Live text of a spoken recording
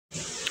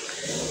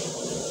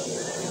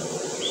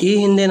ಈ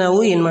ಹಿಂದೆ ನಾವು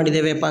ಏನು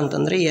ಮಾಡಿದ್ದೇವೆಪ್ಪ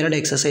ಅಂತಂದರೆ 2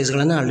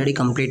 ಎಕ್ಸಸೈಸ್ಗಳನ್ನು ಆಲ್ರೆಡಿ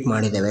ಕಂಪ್ಲೀಟ್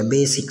ಮಾಡಿದ್ದೇವೆ.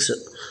 ಬೇಸಿಕ್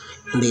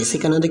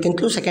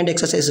ಅನ್ನೋದಕ್ಕಿಂತಲೂ ಸೆಕೆಂಡ್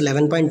ಎಕ್ಸಸೈಸ್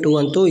 11.2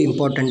 ಅಂತೂ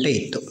ಇಂಪಾರ್ಟೆಂಟೇ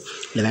ಇತ್ತು.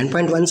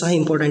 11.1 ಸಹ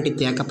ಇಂಪಾರ್ಟೆಂಟ್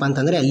ಇತ್ತು. ಯಾಕಪ್ಪ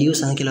ಅಂತಂದರೆ ಅಲ್ಲಿಯೂ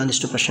ಸಹ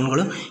ಕೆಲವೊಂದಿಷ್ಟು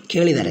ಕ್ವಶನ್ಗಳು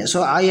ಕೇಳಿದ್ದಾರೆ. ಸೊ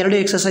ಆ 2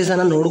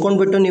 ಎಕ್ಸಸೈಸನ್ನು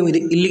ನೋಡ್ಕೊಂಡ್ಬಿಟ್ಟು ನೀವು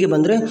ಇಲ್ಲಿಗೆ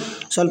ಬಂದರೆ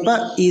ಸ್ವಲ್ಪ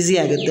ಈಸಿ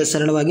ಆಗುತ್ತೆ,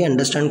 ಸರಳವಾಗಿ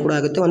ಅಂಡರ್ಸ್ಟ್ಯಾಂಡ್ ಕೂಡ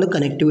ಆಗುತ್ತೆ, ಒಂದು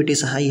ಕನೆಕ್ಟಿವಿಟಿ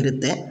ಸಹ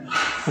ಇರುತ್ತೆ.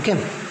 ಓಕೆ,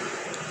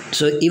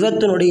 ಸೊ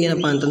ಇವತ್ತು ನೋಡಿ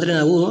ಏನಪ್ಪ ಅಂತಂದರೆ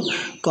ನಾವು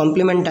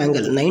ಕಾಂಪ್ಲಿಮೆಂಟ್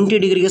ಆ್ಯಂಗಲ್ 90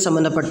 ಡಿಗ್ರಿಗೆ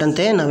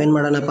ಸಂಬಂಧಪಟ್ಟಂತೆ ನಾವೇನು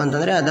ಮಾಡೋಣಪ್ಪ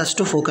ಅಂತಂದರೆ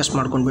ಅದಷ್ಟು ಫೋಕಸ್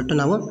ಮಾಡ್ಕೊಂಡ್ಬಿಟ್ಟು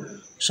ನಾವು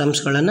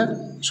ಸಮ್ಸ್ಗಳನ್ನು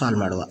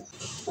ಸಾಲ್ವ್ ಮಾಡುವ.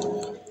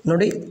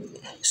 ನೋಡಿ,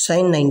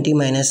 sin 90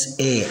 ಮೈನಸ್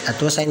ಎ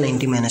ಅಥವಾ sin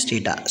 90 minus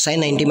theta. sin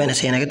 90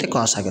 minus ಏನಾಗುತ್ತೆ,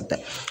 ಕಾಸ್ ಆಗುತ್ತೆ.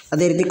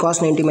 ಅದೇ ರೀತಿ cos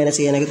 90 ಮೈನಸ್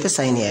ಏನಾಗುತ್ತೆ,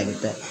 sin ಎ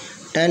ಆಗುತ್ತೆ.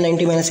 tan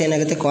 90 ಮೈನಸ್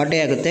ಏನಾಗುತ್ತೆ, cot ಎ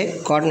ಆಗುತ್ತೆ.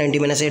 cot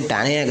 90 minus A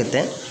tan A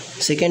ಆಗುತ್ತೆ.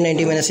 secant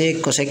 90 minus A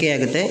cosec A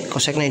ಆಗುತ್ತೆ.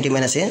 cosec 90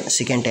 minus A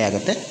secant A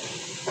ಆಗುತ್ತೆ.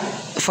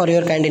 ಫಾರ್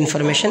ಯುವರ್ ಕೈಂಡ್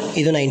ಇನ್ಫಾರ್ಮೇಷನ್,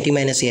 ಇದು 90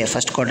 minus A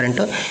first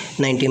quadrant,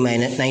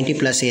 90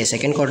 plus A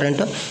second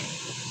quadrant,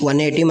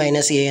 180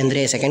 minus A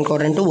ಅಂದರೆ second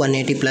quadrant,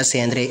 180 plus A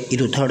ಅಂದರೆ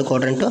ಇದು third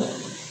quadrant.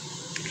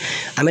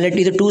 ಆಮೇಲೆ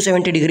ಇದು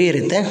 270 degree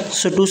ಇರುತ್ತೆ.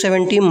 So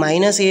 270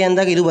 minus A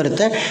ಅಂದಾಗ ಇದು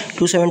ಬರುತ್ತೆ,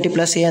 270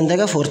 ಪ್ಲಸ್ ಎ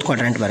ಅಂದಾಗ ಫೋರ್ತ್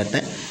ಕ್ವಾಡ್ರೆಂಟ್ ಬರುತ್ತೆ.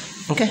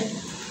 ಓಕೆ,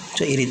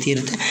 ಸೊ ಈ ರೀತಿ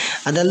ಇರುತ್ತೆ.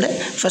 ಅದಲ್ಲದೆ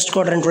ಫಸ್ಟ್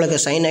ಕ್ವಾಡ್ರೆಂಟ್ ಒಳಗೆ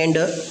sign and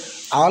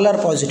all are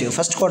positive.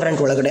 First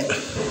quadrant ಒಳಗಡೆ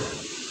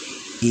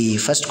ಈ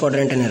ಫಸ್ಟ್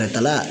ಕ್ವಾಡ್ರೆಂಟ್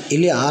ಏನಿರುತ್ತಲ್ಲ,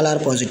 ಇಲ್ಲಿ ಆಲ್ ಆರ್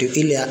ಪಾಸಿಟಿವ್,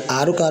 ಇಲ್ಲಿ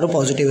 6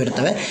 ಪಾಸಿಟಿವ್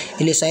ಇರ್ತವೆ.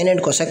 ಇಲ್ಲಿ ಸೈನ್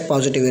ಆ್ಯಂಡ್ ಕೊಸೆಕ್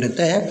ಪಾಸಿಟಿವ್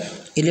ಇರುತ್ತೆ.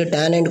 ಇಲ್ಲಿ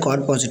ಟ್ಯಾನ್ ಆ್ಯಂಡ್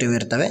ಕಾಟ್ ಪಾಸಿಟಿವ್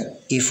ಇರ್ತವೆ.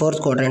 ಈ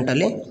ಫೋರ್ತ್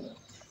ಕ್ವಾಡ್ರೆಂಟಲ್ಲಿ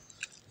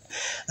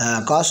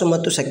ಕಾಸು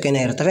ಮತ್ತು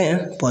ಸೆಕ್ಕೇನೆ ಇರ್ತವೆ,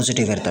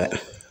 ಪಾಸಿಟಿವ್ ಇರ್ತವೆ.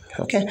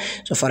 ಓಕೆ,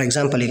 ಸೊ ಫಾರ್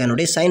ಎಕ್ಸಾಂಪಲ್ ಈಗ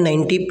ನೋಡಿ, sin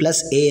 90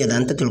 ಪ್ಲಸ್ ಎ ಅದ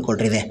ಅಂತ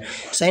ತಿಳ್ಕೊಳ್ರಿ. ಇದೆ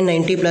sin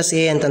 90 ಪ್ಲಸ್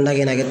ಎ ಅಂತಂದಾಗ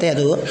ಏನಾಗುತ್ತೆ,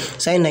 ಅದು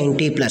sin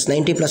 90 ಪ್ಲಸ್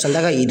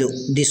ಅಂದಾಗ ಇದು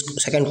this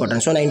second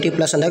quadrant. So 90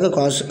 plus ಅಂದಾಗ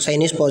ಕಾಸ್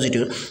sign is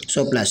positive, so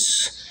plus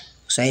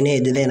sine A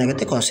ಇದ್ದಿದೆ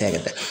ಏನಾಗುತ್ತೆ, ಕಾಸ್ ಎ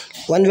ಆಗುತ್ತೆ.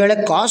 ಒಂದು ವೇಳೆ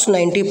ಕಾಸ್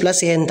 90 ಪ್ಲಸ್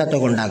ಎ ಅಂತ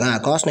ತೊಗೊಂಡಾಗ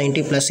ಕಾಸ್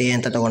 90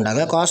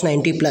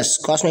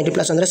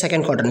 ಪ್ಲಸ್ ಅಂದರೆ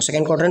second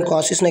quadrant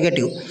cos is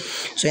negative.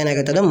 So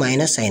ಏನಾಗುತ್ತೆ, ಅದು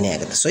ಮೈನಸ್ ಸೈನ್ ಎ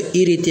ಆಗುತ್ತೆ. ಸೊ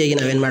ಈ ರೀತಿಯಾಗಿ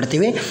ನಾವೇನು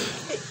ಮಾಡ್ತೀವಿ,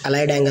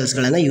 ಅಲೈಡ್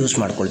ಆ್ಯಂಗಲ್ಸ್ಗಳನ್ನು ಯೂಸ್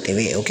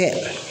ಮಾಡ್ಕೊಳ್ತೀವಿ. ಓಕೆ,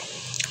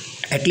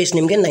 ಅಟ್ಲೀಸ್ಟ್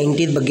ನಿಮಗೆ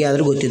 90 ಬಗ್ಗೆ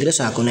ಆದರೂ ಗೊತ್ತಿದ್ದರೆ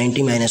ಸಾಕು.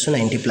 90 ಮೈನಸ್ಸು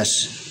 90 ಪ್ಲಸ್,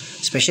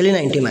 ಸ್ಪೆಷಲಿ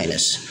 90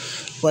 ಮೈನಸ್.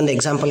 ಒಂದು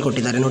ಎಕ್ಸಾಂಪಲ್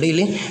ಕೊಟ್ಟಿದ್ದಾರೆ ನೋಡಿ,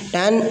 ಇಲ್ಲಿ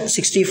tan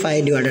 65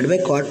 ಡಿವೈಡೆಡ್ ಬೈ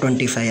cot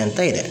 25 ಅಂತ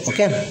ಇದೆ.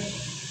 ಓಕೆ,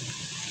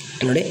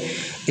 ನೋಡಿ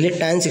ಇಲ್ಲಿ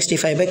tan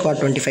 65 ಬೈ cot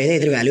 25 ಇದೆ.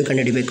 ಇದ್ರ ವ್ಯಾಲ್ಯೂ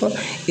ಕಂಡುಹಿಡಿಬೇಕು.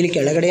 ಇಲ್ಲಿ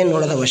ಕೆಳಗಡೆ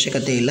ನೋಡೋದ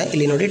ಅವಶ್ಯಕತೆ ಇಲ್ಲ.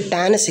 ಇಲ್ಲಿ ನೋಡಿ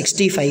tan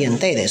 65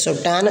 ಅಂತ ಇದೆ. So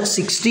tan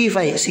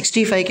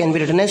 65 can be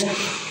return S,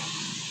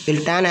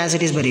 ಇಲ್ಲಿ tan ಆ್ಯಸ್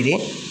ಇಟ್ ಈಸ್ ಬರೀರಿ.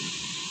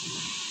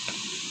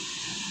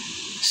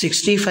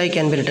 65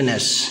 ಕ್ಯಾನ್ ಬಿ ರಿಟನ್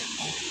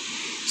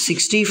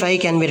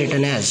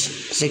ಆ್ಯಸ್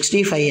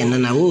 65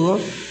 ನಾವು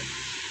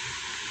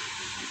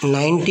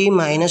 90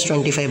 ಮೈನಸ್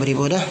 25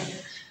 ಬರೀಬೋದಾ.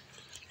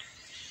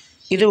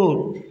 ಇದು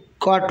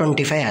cot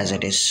 25 as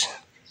it is.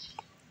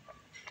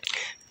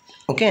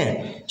 Okay,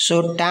 so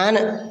tan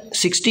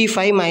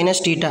 65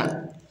 minus theta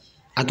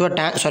ಅಥವಾ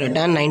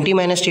tan 90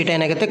 ಮೈನಸ್ ಟೀಟಾ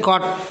ಏನಾಗುತ್ತೆ,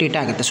 cot ಟೀಟಾ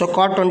ಆಗುತ್ತೆ. ಸೊ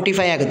cot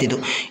 25 ಆಗುತ್ತೆ.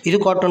 ಇದು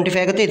cot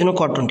 25 ಆಗುತ್ತೆ, ಇದನ್ನು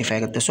cot 25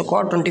 ಆಗುತ್ತೆ. So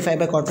cot 25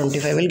 by cot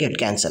 25 will get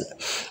cancel.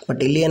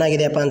 But ಇಲ್ಲಿ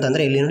ಏನಾಗಿದೆಯಪ್ಪ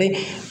ಅಂತಂದರೆ, ಇಲ್ಲಿ ನೋಡಿ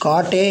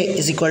cot A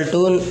is equal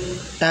to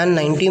tan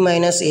 90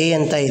 minus A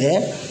ಅಂತ ಇದೆ.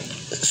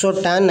 So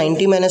tan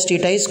 90 minus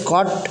theta is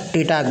cot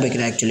theta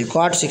ಆಗಬೇಕಿದೆ. Actually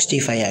cot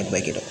 65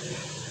 ಆಗಬೇಕಿದು.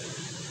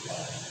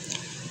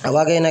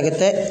 ಅವಾಗ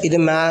ಏನಾಗುತ್ತೆ, ಇದು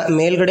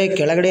ಮೇಲ್ಗಡೆ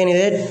ಕೆಳಗಡೆ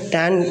ಏನಿದೆ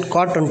tan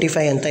cot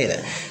 25 ಅಂತ ಇದೆ.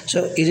 ಸೊ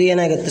ಇದು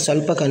ಏನಾಗುತ್ತೆ,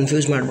 ಸ್ವಲ್ಪ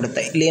ಕನ್ಫ್ಯೂಸ್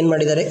ಮಾಡಿಬಿಡುತ್ತೆ. ಇಲ್ಲಿ ಏನು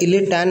ಮಾಡಿದ್ದಾರೆ, ಇಲ್ಲಿ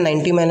tan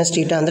 90 ಮೈನಸ್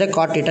ಟೀಟಾ ಅಂದರೆ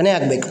cot ಟೀಟಾನೇ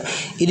ಆಗಬೇಕು.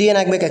 ಇದು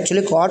ಏನಾಗಬೇಕು,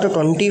 ಆ್ಯಕ್ಚುಲಿ cot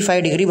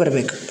 25 ಡಿಗ್ರಿ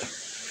ಬರಬೇಕು.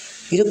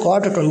 ಇದು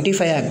cot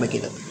 25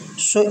 ಆಗಬೇಕಿದು.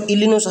 ಸೊ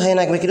ಇಲ್ಲಿನೂ ಸಹ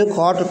ಏನಾಗಬೇಕಿದು,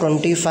 cot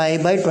 25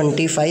 ಬೈ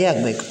 25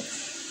 ಆಗಬೇಕು.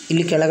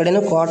 ಇಲ್ಲಿ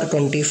ಕೆಳಗಡೆನೂ cot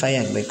 25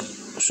 ಆಗಬೇಕು.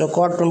 So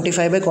cot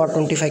 25 by cot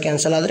 25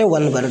 cancel ಆದರೆ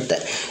 1 ಬರುತ್ತೆ.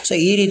 ಸೊ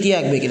ಈ ರೀತಿ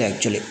ಆಗಬೇಕಿದೆ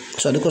ಆ್ಯಕ್ಚುಲಿ.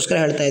 ಸೊ ಅದಕ್ಕೋಸ್ಕರ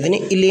ಹೇಳ್ತಾ ಇದ್ದೀನಿ.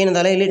 ಇಲ್ಲಿ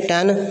ಏನದಲ್ಲ, ಇಲ್ಲಿ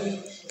tan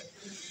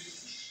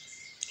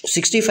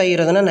 65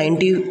 ಇರೋದನ್ನು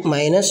 90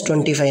 ಮೈನಸ್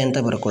 25 ಅಂತ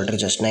ಬರ್ಕೊಳ್ರಿ.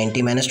 Just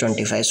 90 minus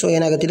 25. ಸೊ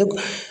ಏನಾಗುತ್ತೆ, ಇದು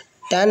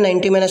tan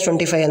 90 ಮೈನಸ್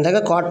 25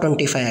 ಅಂದಾಗ cot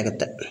 25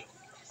 ಆಗುತ್ತೆ.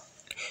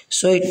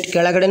 So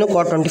ಕೆಳಗಡೆನೂ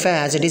cot 25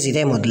 as it is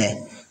ಇದೆ ಮೊದಲೇ.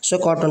 So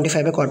cot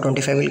 25 by cot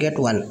 25 will get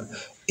 1.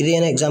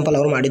 ಇದೇನೋ ಎಕ್ಸಾಂಪಲ್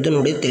ಅವ್ರು ಮಾಡಿದ್ದು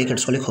ನೋಡಿ, ತಲೆ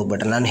ಕೆಡ್ಸ್ಕೊಳ್ಳಿಕ್ಕೆ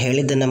ಹೋಗ್ಬಿಟ್ರೆ. ನಾನು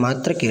ಹೇಳಿದ್ದನ್ನು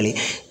ಮಾತ್ರ ಕೇಳಿ.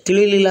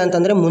 ತಿಳಿಲಿಲ್ಲ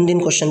ಅಂತಂದರೆ ಮುಂದಿನ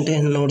ಕ್ವಶನ್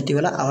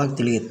ನೋಡ್ತೀವಲ್ಲ ಆವಾಗ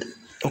ತಿಳಿಯುತ್ತೆ.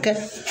 ಓಕೆ,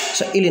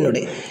 ಸೊ ಇಲ್ಲಿ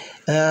ನೋಡಿ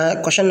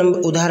ಕ್ವಶನ್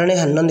ಉದಾಹರಣೆ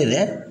 11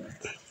 ಇದೆ.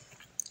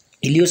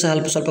 ಇಲ್ಲಿಯೂ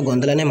ಸ್ವಲ್ಪ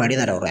ಗೊಂದಲನೇ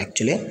ಮಾಡಿದ್ದಾರೆ ಅವರು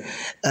ಆ್ಯಕ್ಚುಲಿ.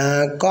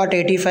 cot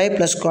 85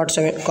 ಪ್ಲಸ್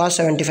cos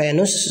 75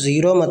 ಅನ್ನು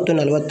 0 ಮತ್ತು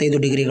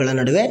 45 ಡಿಗ್ರಿಗಳ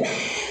ನಡುವೆ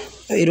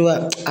ಇರುವ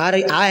ಆ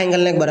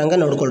ಆ್ಯಂಗಲ್ನಾಗ ಬರೋಂಗೆ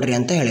ನೋಡ್ಕೊಳ್ರಿ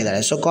ಅಂತ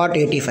ಹೇಳಿದ್ದಾರೆ. ಸೊ cot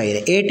 85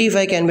 ಇದೆ.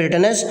 85 can be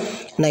return as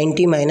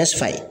 90 minus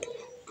 5.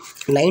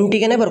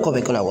 90ಗೆ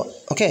ಬರ್ಕೋಬೇಕು ನಾವು.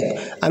 ಓಕೆ,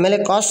 ಆಮೇಲೆ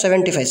cos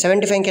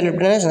 75 can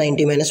return as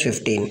 90 minus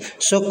 15.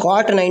 So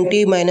cot 90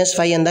 minus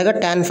 5 ಅಂದಾಗ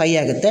tan 5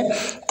 ಆಗುತ್ತೆ.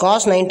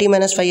 cos 90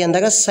 ಮೈನಸ್ 5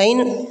 ಅಂದಾಗ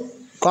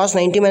cos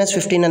 90 ಮೈನಸ್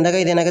 15 ಅಂದಾಗ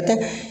ಇದೇನಾಗುತ್ತೆ,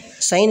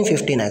 sin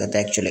 15 ಆಗುತ್ತೆ.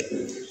 ಆ್ಯಕ್ಚುಲಿ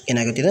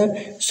ಏನಾಗುತ್ತೆ, ಇದು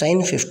sin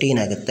 15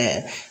 ಆಗುತ್ತೆ.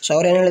 ಸೊ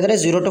ಅವ್ರು ಏನು ಹೇಳಿದರೆ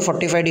 0 to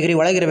 45 ಡಿಗ್ರಿ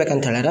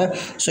ಒಳಗಿರ್ಬೇಕಂತ ಹೇಳ್ಯಾರ.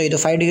 ಸೊ ಇದು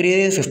 5 ಡಿಗ್ರಿ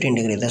ಇದೆ, 15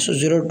 ಡಿಗ್ರಿ ಇದೆ. ಸೊ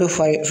 0 to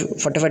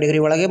 45 ಡಿಗ್ರಿ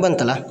ಒಳಗೆ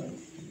ಬಂತಲ್ಲ.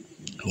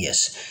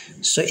 ಎಸ್.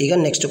 ಸೊ ಈಗ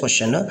ನೆಕ್ಸ್ಟ್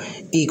ಕ್ವಶನ್ನು,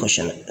 ಈ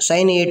ಕ್ವಶನ್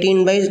sin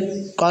 18 ಬೈ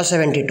cos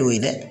 72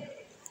 ಇದೆ.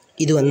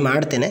 ಇದು ಒಂದು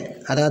ಮಾಡ್ತೇನೆ,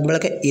 ಅದಾದ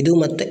ಬಳಿಕ ಇದು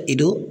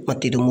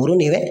ಮತ್ತು ಇದು ಮೂರು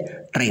ನೀವೇ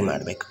ಟ್ರೈ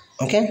ಮಾಡಬೇಕು.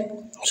 ಓಕೆ,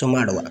 ಸೊ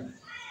ಮಾಡುವ.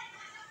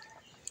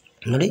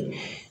 ನೋಡಿ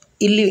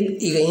ಇಲ್ಲಿ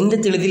ಈಗ ಹಿಂದೆ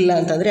ತಿಳಿದಿಲ್ಲ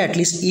ಅಂತಂದರೆ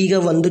ಅಟ್ಲೀಸ್ಟ್ ಈಗ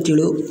ಒಂದು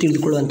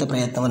ತಿಳಿದುಕೊಳ್ಳುವಂಥ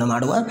ಪ್ರಯತ್ನವನ್ನು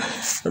ಮಾಡುವ.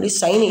 ನೋಡಿ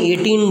ಸೈನ್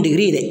 18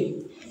 ಡಿಗ್ರಿ ಇದೆ.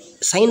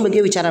 ಸೈನ್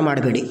ಬಗ್ಗೆ ವಿಚಾರ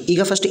ಮಾಡಬೇಡಿ,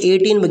 ಈಗ ಫಸ್ಟ್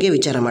 18 ಬಗ್ಗೆ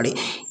ವಿಚಾರ ಮಾಡಿ.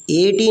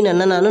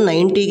 18 ನಾನು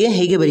 90ಗೆ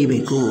ಹೇಗೆ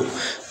ಬರೀಬೇಕು?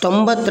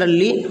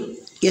 90ರಲ್ಲಿ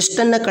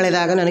ಎಷ್ಟನ್ನು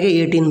ಕಳೆದಾಗ ನನಗೆ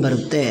 18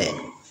 ಬರುತ್ತೆ?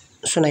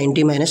 ಸೊ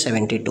 90 -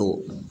 72.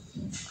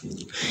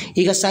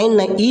 ಈಗ ಸೈನ್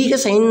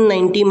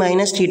 90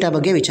 - ಥೀಟಾ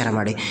ಬಗ್ಗೆ ವಿಚಾರ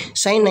ಮಾಡಿ.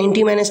 ಸೈನ್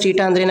 90 -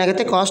 ಥೀಟಾ ಅಂದರೆ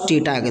ಏನಾಗುತ್ತೆ? ಕಾಸ್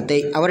ಥೀಟಾ ಆಗುತ್ತೆ.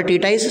 Hour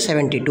theta is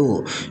 72.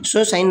 So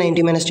sine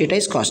 90 - theta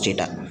is cos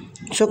theta.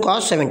 So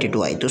cos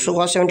 72 ಆಯಿತು. So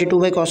cos 72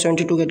 by cos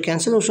 72 get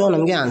cancel. So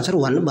ನಮಗೆ ಆನ್ಸರ್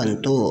 1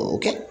 ಬಂತು.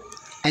 Okay,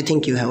 I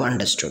think you have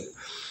understood.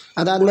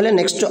 ಅದಾದಮೇಲೆ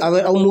ನೆಕ್ಸ್ಟ್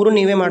ಅವು ಮೂರು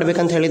ನೀವೇ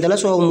ಮಾಡಬೇಕಂತ ಹೇಳಿದ್ದಲ್ಲ,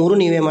 ಸೊ ಅವು ಮೂರು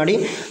ನೀವೇ ಮಾಡಿ.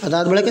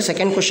 ಅದಾದ ಬಳಿಕ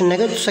ಸೆಕೆಂಡ್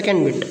ಕ್ವಶನ್ನಾಗ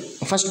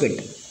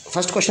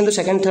ಫಸ್ಟ್ ಕ್ವಶನ್ದು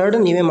ಸೆಕೆಂಡ್ ಥರ್ಡ್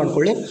ನೀವೇ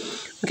ಮಾಡ್ಕೊಳ್ಳಿ.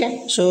 ಓಕೆ,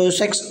 ಸೊ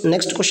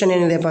ನೆಕ್ಸ್ಟ್ ಕ್ವಶನ್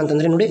ಏನಿದೆಯಪ್ಪ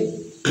ಅಂತಂದರೆ ನೋಡಿ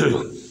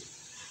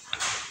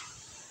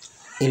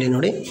ಇಲ್ಲಿ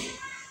ನೋಡಿ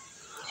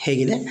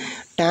ಹೇಗಿದೆ.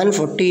 tan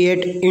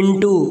 48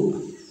 into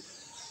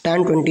tan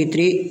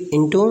 23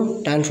 into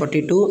tan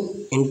 42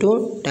 into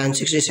tan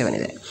 67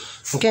 ಇದೆ.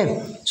 ಓಕೆ,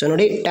 ಸೊ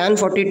ನೋಡಿ tan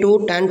 42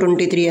 tan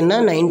 23ಯನ್ನು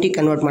 90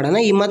 ಕನ್ವರ್ಟ್ ಮಾಡೋಣ.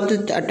 ಈ ಮತ್ತು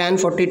tan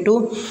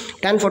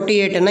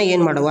 48ನ್ನು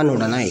ಏನು ಮಾಡುವ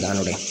ನೋಡೋಣ. ಈಗ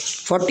ನೋಡಿ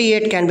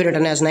 48 can be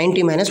return as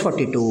 90 -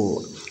 42.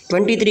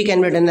 23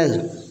 can be return as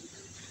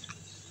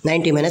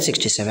 90 -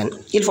 67.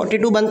 ಇಲ್ಲಿ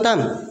 42 ಬಂತಾ?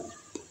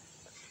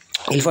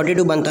 ಇಲ್ಲಿ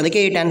 42 ಬಂತು, ಅದಕ್ಕೆ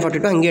ಈ tan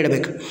 42 ಹಂಗೆ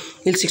ಇಡಬೇಕು.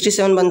 ಇಲ್ಲಿ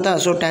 67 ಬಂತಾ?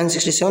 ಸೊ tan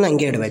 67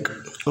 ಹಂಗೆ ಇಡಬೇಕು.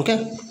 Okay,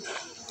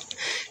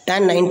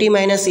 tan 90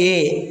 - a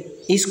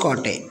is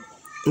cot a.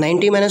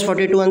 90 -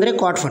 42 ಅಂದರೆ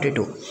cot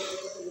 42.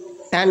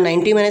 tan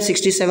 90 -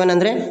 67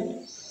 ಅಂದರೆ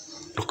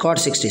cot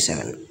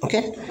 67.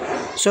 Okay,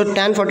 so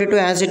tan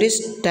 42 as it is,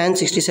 tan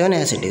 67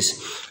 as it is.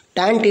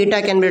 tan theta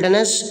can be return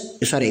as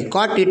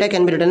cot theta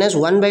can be return as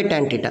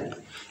 1/tan theta.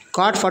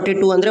 cot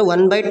 42 ಅಂದರೆ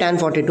 1/tan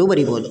 42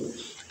 ಬರಿಬೋದು.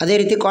 ಅದೇ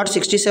ರೀತಿ cot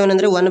 67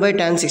 ಅಂದರೆ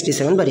 1/tan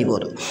 67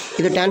 ಬರಿಬೋದು.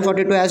 ಇದು tan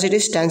 42 as it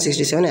is, tan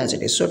 67 as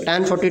it is. So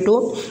tan 42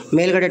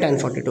 ಮೇಲ್ಗಡೆ tan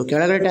 42,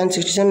 ಕೆಳಗಡೆ tan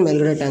 67,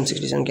 ಮೇಲ್ಗಡೆ tan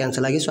 67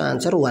 ಕ್ಯಾನ್ಸಲ್ ಆಗಿ, ಸೊ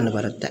ಆನ್ಸರ್ 1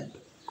 ಬರುತ್ತೆ.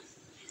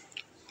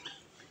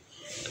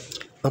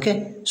 ಓಕೆ,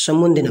 ಸೊ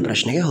ಮುಂದಿನ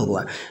ಪ್ರಶ್ನೆಗೆ ಹೋಗುವ.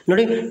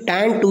 ನೋಡಿ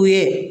tan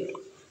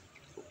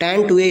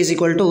 2a is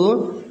equal to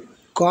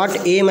cot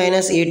a -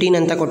 18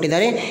 ಅಂತ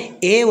ಕೊಟ್ಟಿದ್ದಾರೆ.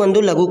 a ಒಂದು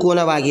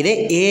ಲಘುಕೋನವಾಗಿದೆ.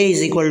 a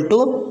is equal to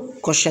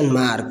question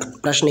mark.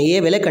 ಪ್ರಶ್ನೆ ಎ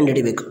ಬೆಲೆ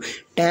ಕಂಡುಹಿಡಿಬೇಕು.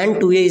 tan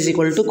 2a is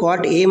equal to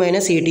cot a -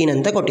 18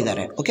 ಅಂತ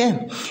ಕೊಟ್ಟಿದ್ದಾರೆ. ಓಕೆ,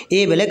 ಎ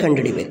ಬೆಲೆ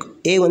ಕಂಡುಹಿಡಿಬೇಕು.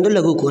 ಎ ಒಂದು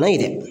ಲಘುಕೋನ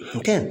ಇದೆ.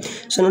 ಓಕೆ,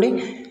 ಸೊ ನೋಡಿ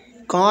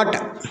cot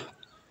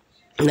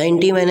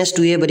 90 -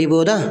 2a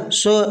ಬರಿಬೋದಾ?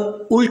 ಸೊ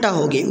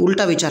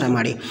ಉಲ್ಟಾ ವಿಚಾರ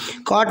ಮಾಡಿ.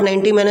 cot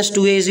 90 -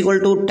 2a is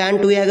equal to tan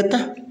 2a ಆಗುತ್ತಾ?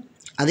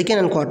 ಅದಕ್ಕೆ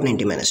ನಾನು cot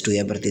 90 -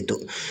 2a ಬರ್ತಿತ್ತು.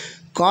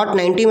 cot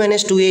 90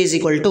 - 2a is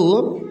equal to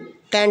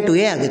tan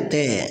 2a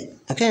ಆಗುತ್ತೆ.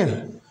 ಓಕೆ,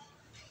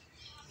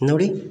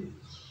 ನೋಡಿ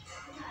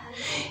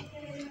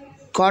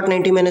cot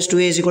 90 -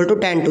 2a is equal to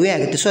tan 2a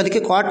ಆಗುತ್ತೆ. ಸೊ ಅದಕ್ಕೆ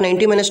cot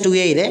 90 -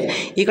 2a ಇದೆ,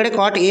 ಈ ಕಡೆ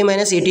cot a -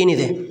 18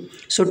 ಇದೆ.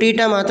 ಸೊ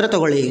ಥೀಟಾ ಮಾತ್ರ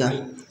ತೊಗೊಳ್ಳಿ. ಈಗ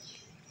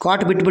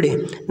cot ಬಿಟ್ಬಿಡಿ.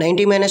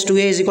 90 -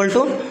 2a is equal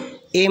to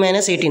a -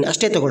 18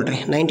 ಅಷ್ಟೇ ತೊಗೊಳ್ರಿ.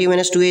 90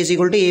 - 2a is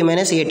equal to a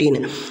 - 18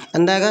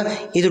 ಅಂದಾಗ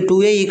ಇದು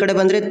 2a ಈ ಕಡೆ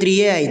ಬಂದರೆ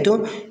 3a ಆಯಿತು,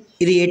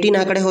 ಇದು 18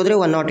 ಆ ಕಡೆ ಹೋದರೆ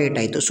 108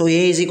 ಆಯಿತು. So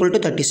a is equal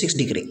to 36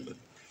 degree.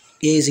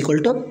 a is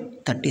equal to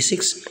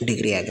 36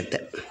 degree ಆಗುತ್ತೆ.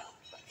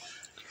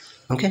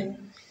 ಓಕೆ,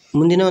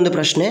 ಮುಂದಿನ ಒಂದು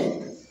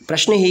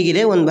ಪ್ರಶ್ನೆ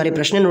ಹೀಗಿದೆ. ಒಂದು ಬಾರಿ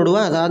ಪ್ರಶ್ನೆ ನೋಡುವ,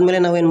 ಅದಾದಮೇಲೆ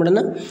ನಾವೇನು ಮಾಡೋಣ,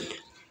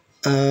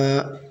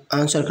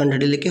 ಆನ್ಸರ್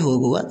ಕಂಡುಹಿಡಲಿಕ್ಕೆ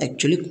ಹೋಗುವ.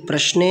 ಆ್ಯಕ್ಚುಲಿ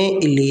ಪ್ರಶ್ನೆ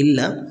ಇಲ್ಲಿ ಇಲ್ಲ,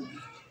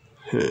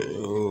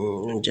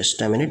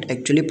 ಜಸ್ಟ್ ಅ ಮಿನಿಟ್.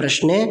 ಆ್ಯಕ್ಚುಲಿ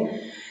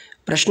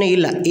ಪ್ರಶ್ನೆ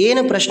ಇಲ್ಲ.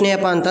 ಏನು ಪ್ರಶ್ನೆ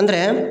ಏನಪ್ಪ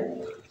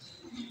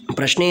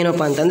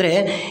ಅಂತಂದರೆ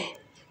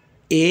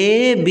ಎ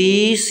ಬಿ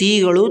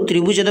ಸಿಗಳು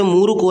ತ್ರಿಭುಜದ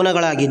 3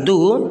 ಕೋನಗಳಾಗಿದ್ದು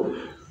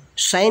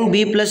sin b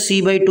 +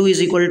 c/2 is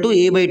equal to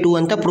a/2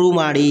 ಅಂತ ಪ್ರೂವ್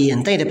ಮಾಡಿ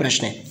ಅಂತ ಇದೆ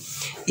ಪ್ರಶ್ನೆ.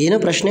 ಏನು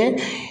ಪ್ರಶ್ನೆ?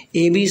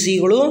 ಎ ಬಿ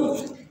ಸಿಗಳು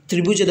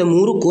ತ್ರಿಭುಜದ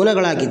 3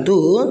 ಕೋನಗಳಾಗಿದ್ದು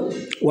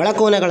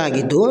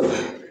ಒಳಕೋನಗಳಾಗಿದ್ದು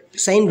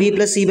sin b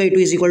 +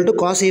 c/2 is equal to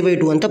cos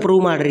a/2 ಅಂತ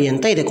ಪ್ರೂವ್ ಮಾಡಿರಿ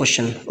ಅಂತ ಇದೆ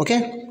ಕ್ವಶನ್. ಓಕೆ,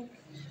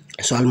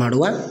 ಸಾಲ್ವ್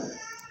ಮಾಡುವ,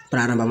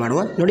 ಪ್ರಾರಂಭ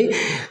ಮಾಡುವ. ನೋಡಿ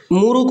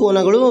 3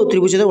 ಕೋನಗಳು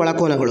ತ್ರಿಭುಜದ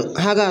ಒಳಕೋನಗಳು.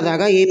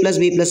 ಹಾಗಾದಾಗ a +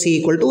 b + c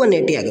equal to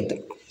 180 ಆಗುತ್ತೆ.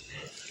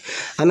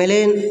 ಆಮೇಲೆ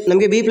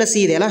ನಮಗೆ b + c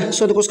ಇದೆಯಲ್ಲ, ಸೊ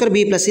ಅದಕ್ಕೋಸ್ಕರ b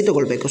 + c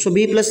ತೊಗೊಳ್ಬೇಕು. So b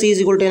 + c is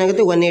equal to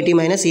ಏನಾಗುತ್ತೆ?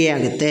 180 - a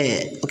ಆಗುತ್ತೆ.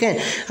 ಓಕೆ,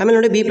 ಆಮೇಲೆ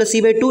ನೋಡಿ b +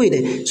 c/2 ಇದೆ.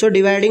 So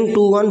dividing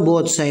 2 on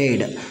both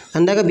side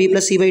ಅಂದಾಗ b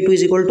 + c/2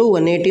 is equal to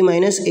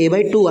 180 -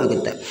 a/2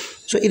 ಆಗುತ್ತೆ.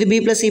 ಸೊ ಇದು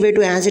b +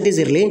 c/2 as it is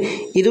ಇರಲಿ.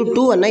 ಇದು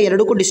 2ಅನ್ನು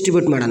ಎರಡಕ್ಕೂ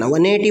ಡಿಸ್ಟ್ರಿಬ್ಯೂಟ್ ಮಾಡೋಣ.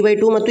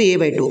 180/2 ಮತ್ತು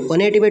a/2.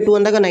 180/2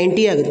 ಅಂದಾಗ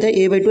 90 ಆಗುತ್ತೆ,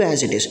 a/2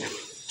 as it is.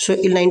 So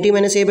ಇಲ್ಲಿ 90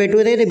 -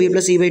 a/2 ಇದೆ, b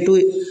 + c/2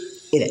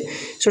 ಇದೆ.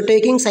 So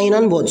taking sign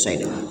on both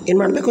side ಏನು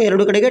ಮಾಡಬೇಕು?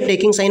 ಎರಡು ಕಡೆಗೆ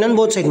taking sign on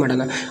both side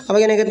ಮಾಡೋಣ.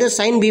 ಅವಾಗ ಏನಾಗುತ್ತೆ?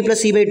 sin b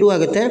 + c/2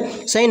 ಆಗುತ್ತೆ,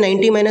 sin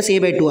 90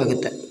 - a/2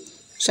 ಆಗುತ್ತೆ.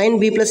 sin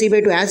b +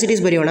 c/2 as it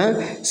is ಬರೆಯೋಣ.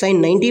 sin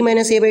 90 -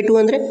 a/2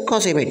 ಅಂದರೆ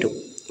cos a/2.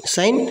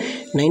 sin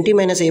 90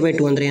 -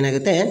 a/2 ಅಂದರೆ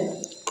ಏನಾಗುತ್ತೆ?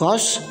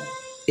 cos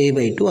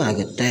a/2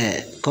 ಆಗುತ್ತೆ,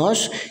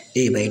 ಕಾಸ್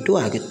a/2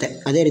 ಆಗುತ್ತೆ.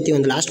 ಅದೇ ರೀತಿ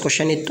ಒಂದು ಲಾಸ್ಟ್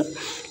ಕ್ವಶನ್ ಇತ್ತು,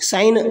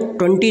 sin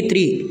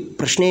 23.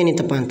 ಪ್ರಶ್ನೆ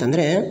ಏನಿತ್ತಪ್ಪ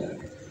ಅಂತಂದರೆ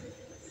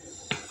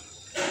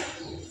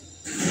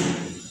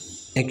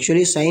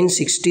ಆ್ಯಕ್ಚುಲಿ sin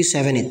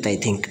 67 ಇತ್ತು, ಐ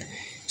ಥಿಂಕ್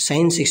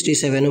sin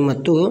 67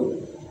 ಮತ್ತು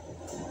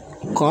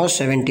cos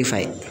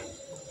 75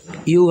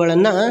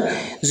 ಇವುಗಳನ್ನು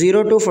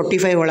 0 to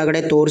 45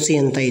 ಒಳಗಡೆ ತೋರಿಸಿ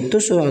ಅಂತ ಇತ್ತು.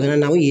 ಸೊ ಅದನ್ನು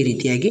ನಾವು ಈ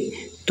ರೀತಿಯಾಗಿ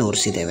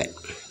ತೋರಿಸಿದ್ದೇವೆ.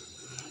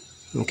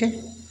 Okay,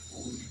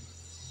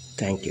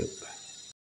 thank you.